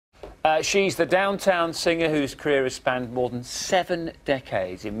She's the downtown singer whose career has spanned more than 7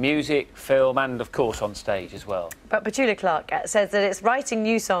 decades in music, film and, of course, on stage as well. But Petula Clark says that it's writing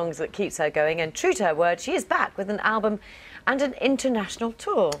new songs that keeps her going, and true to her word, she is back with an album and an international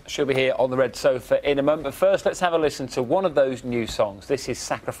tour. She'll be here on the red sofa in a moment, but first let's have a listen to one of those new songs. This is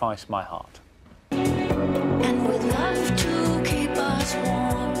Sacrifice My Heart. And with love to keep us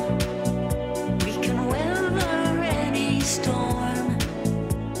warm, we can weather any storm.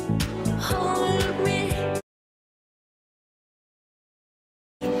 Hold me.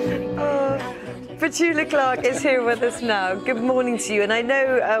 Petula Clark is here with us now. Good morning to you. And I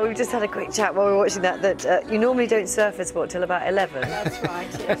know we've just had a quick chat while we were watching that you normally don't surface, what, till about 11? That's right,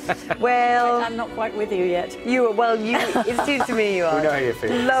 yes. Well, I'm not quite with you yet. It seems to me you are. We know how you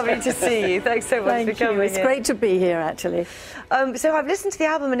feel. Lovely to see you. Thanks so much for coming. It's great to be here, actually. So I've listened to the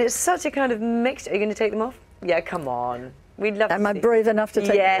album and it's such a kind of mixture. Are you going to take them off? Yeah, come on. We'd love Am to I see. brave enough to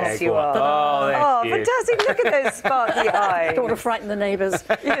take them off? Yes, you are. Oh, fantastic. Look at those sparkly eyes. Don't want to frighten the neighbours.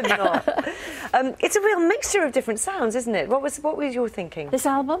 You're not. It's a real mixture of different sounds, isn't it? What was your thinking? This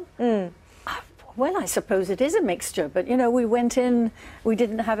album? Well, I suppose it is a mixture, but, you know, we went in, we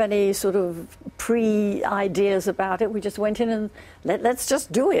didn't have any sort of pre-ideas about it. We just went in and let's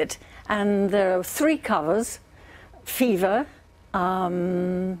just do it. And there are 3 covers: Fever,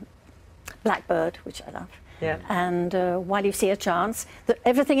 Blackbird, which I love, yeah, and While You See a Chance.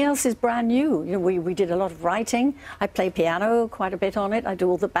 Everything else is brand new. You know, we did a lot of writing. I play piano quite a bit on it. I do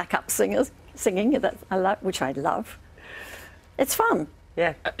all the backup singing, which I love. It's fun.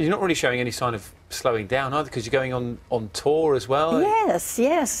 Yeah. You're not really showing any sign of slowing down either, because you're going on tour as well. Yes,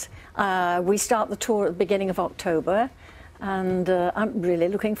 yes. We start the tour at the beginning of October, and I'm really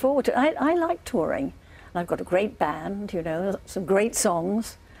looking forward to it. I like touring. And I've got a great band, you know, some great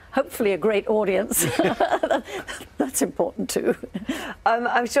songs. Hopefully a great audience. That's important too.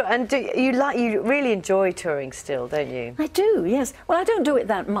 I'm sure. And you really enjoy touring still, don't you? I do, yes. Well, I don't do it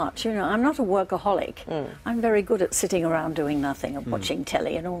that much, you know. I'm not a workaholic. I'm very good at sitting around doing nothing and watching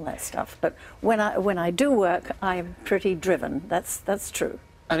telly and all that stuff. But when I do work, I'm pretty driven. That's true.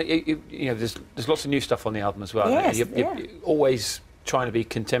 And you know, there's lots of new stuff on the album as well. Yes, you're always trying to be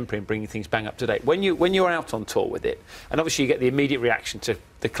contemporary and bringing things bang up to date. When you're out on tour with it, and obviously you get the immediate reaction to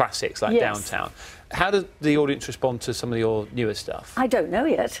the classics like Downtown, how does the audience respond to some of your newer stuff? I don't know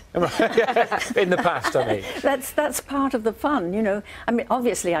yet. In the past, I mean. That's part of the fun, you know. I mean,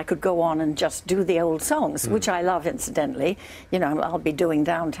 obviously I could go on and just do the old songs, which I love, incidentally. You know, I'll be doing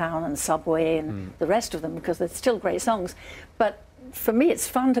Downtown and Subway and the rest of them because they're still great songs. But for me, it's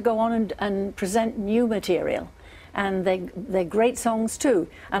fun to go on and present new material. And they're great songs too.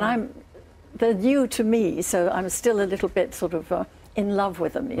 And they're new to me, so I'm still a little bit sort of in love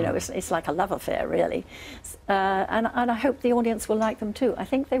with them. You know, it's like a love affair, really. And I hope the audience will like them too. I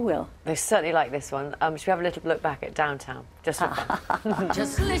think they will. They certainly like this one. Should we have a little look back at Downtown? Just for fun.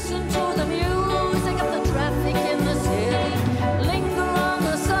 Just listen to the music of the traffic in the city. Linger on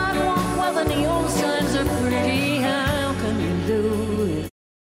the sidewalk while the neon signs are pretty. How can you do it?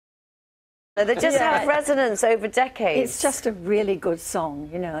 They just have resonance over decades. It's just a really good song,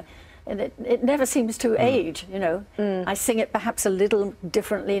 you know. And it never seems to age, you know. I sing it perhaps a little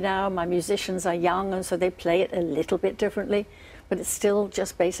differently now. My musicians are young, and so they play it a little bit differently. But it's still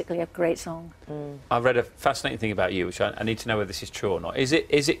just basically a great song. I've read a fascinating thing about you, which I need to know whether this is true or not. Is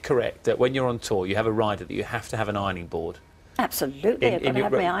it correct that when you're on tour, you have a rider that you have to have an ironing board? Absolutely, I've got to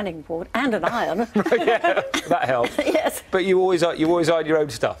have my ironing board and an iron. Yeah, that helps. Yes. But you always iron your own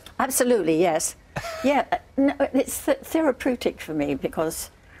stuff? Absolutely, yes. Yeah, no, it's therapeutic for me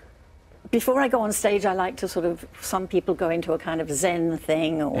because before I go on stage, I like to sort of, some people go into a kind of Zen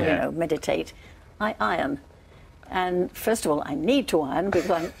thing or, you know, meditate. I iron. And first of all, I need to iron because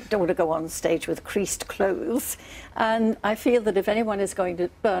I don't want to go on stage with creased clothes. And I feel that if anyone is going to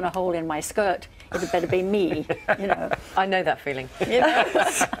burn a hole in my skirt, it had better be me, you know. I know that feeling.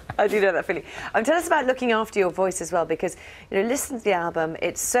 Yes. I do know that feeling. Tell us about looking after your voice as well, because, you know, listen to the album,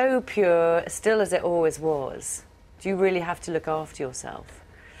 it's so pure, still as it always was. Do you really have to look after yourself?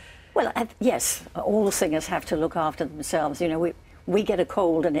 Well, yes, all the singers have to look after themselves. You know, we get a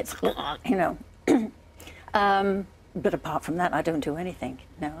cold and it's, you know. But apart from that, I don't do anything.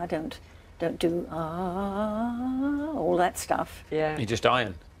 No, I don't do all that stuff. Yeah. You just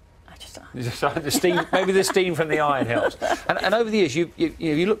iron. I just iron. You just iron. The steam, maybe the steam from the iron helps. And over the years,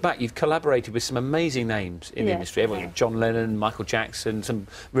 you look back, you've collaborated with some amazing names in the industry. Everyone, John Lennon, Michael Jackson, some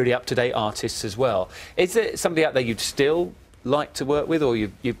really up-to-date artists as well. Is there somebody out there you'd still like to work with, or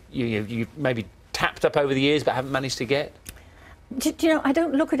you maybe tapped up over the years but haven't managed to get? Do you know, I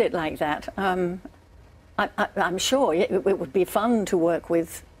don't look at it like that. I'm sure it would be fun to work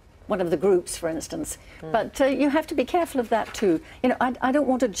with one of the groups, for instance. But you have to be careful of that too. You know, I don't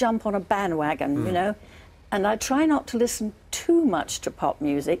want to jump on a bandwagon, you know, and I try not to listen too much to pop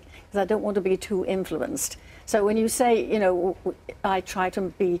music because I don't want to be too influenced. So when you say, you know, I try to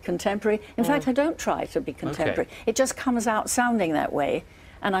be contemporary, in fact, I don't try to be contemporary. Okay. It just comes out sounding that way,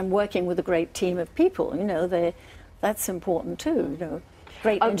 and I'm working with a great team of people, you know, that's important too, you know.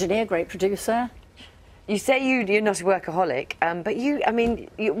 Great engineer, great producer. You say you're not a workaholic, but I mean,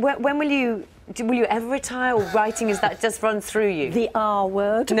 when will you ever retire, or writing, is that just run through you? The R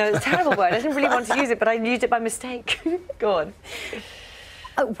word. No, it's a terrible word. I didn't really want to use it, but I used it by mistake. Go on.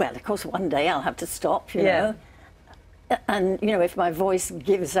 Oh, well, of course, one day I'll have to stop, you know. And, you know, if my voice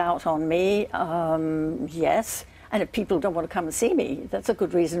gives out on me, yes. And if people don't want to come and see me, that's a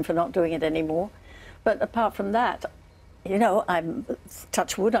good reason for not doing it anymore. But apart from that, you know,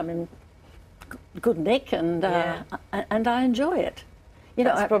 touch wood, I'm in good nick, and I enjoy it. You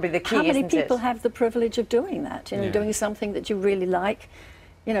know, that's probably the key, how many isn't it? people have the privilege of doing that? You know, doing something that you really like,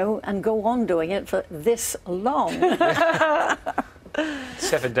 you know, and go on doing it for this long.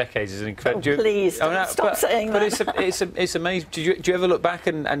 7 decades is incredible. Oh, please don't stop saying that. But it's amazing. Do you ever look back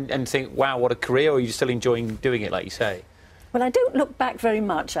and think, wow, what a career, or are you still enjoying doing it, like you say? Well, I don't look back very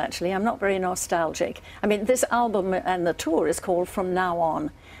much, actually. I'm not very nostalgic. I mean, this album and the tour is called From Now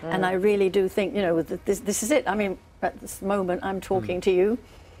On, and I really do think, you know, this is it. I mean, at this moment I'm talking to you.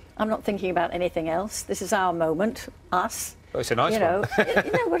 I'm not thinking about anything else. This is our moment, us. Oh, it's a nice one.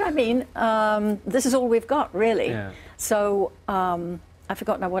 You know what I mean? This is all we've got, really. Yeah. So I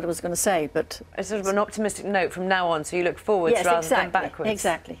forgot now what I was going to say, but... It's sort of an optimistic note from now on, so you look forwards rather than backwards.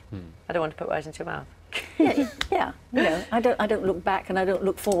 Exactly. I don't want to put words into your mouth. Yeah. You know, I don't look back and I don't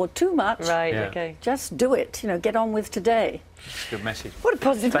look forward too much. Right, okay. Just do it, you know, get on with today. That's a good message. What a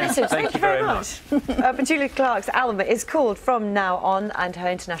positive message. Thank you very much. Petula Clark's album is called From Now On, and her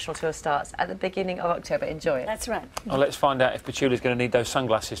international tour starts at the beginning of October. Enjoy it. That's right. Well, let's find out if Petula's going to need those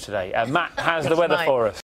sunglasses today. Matt has the weather for us.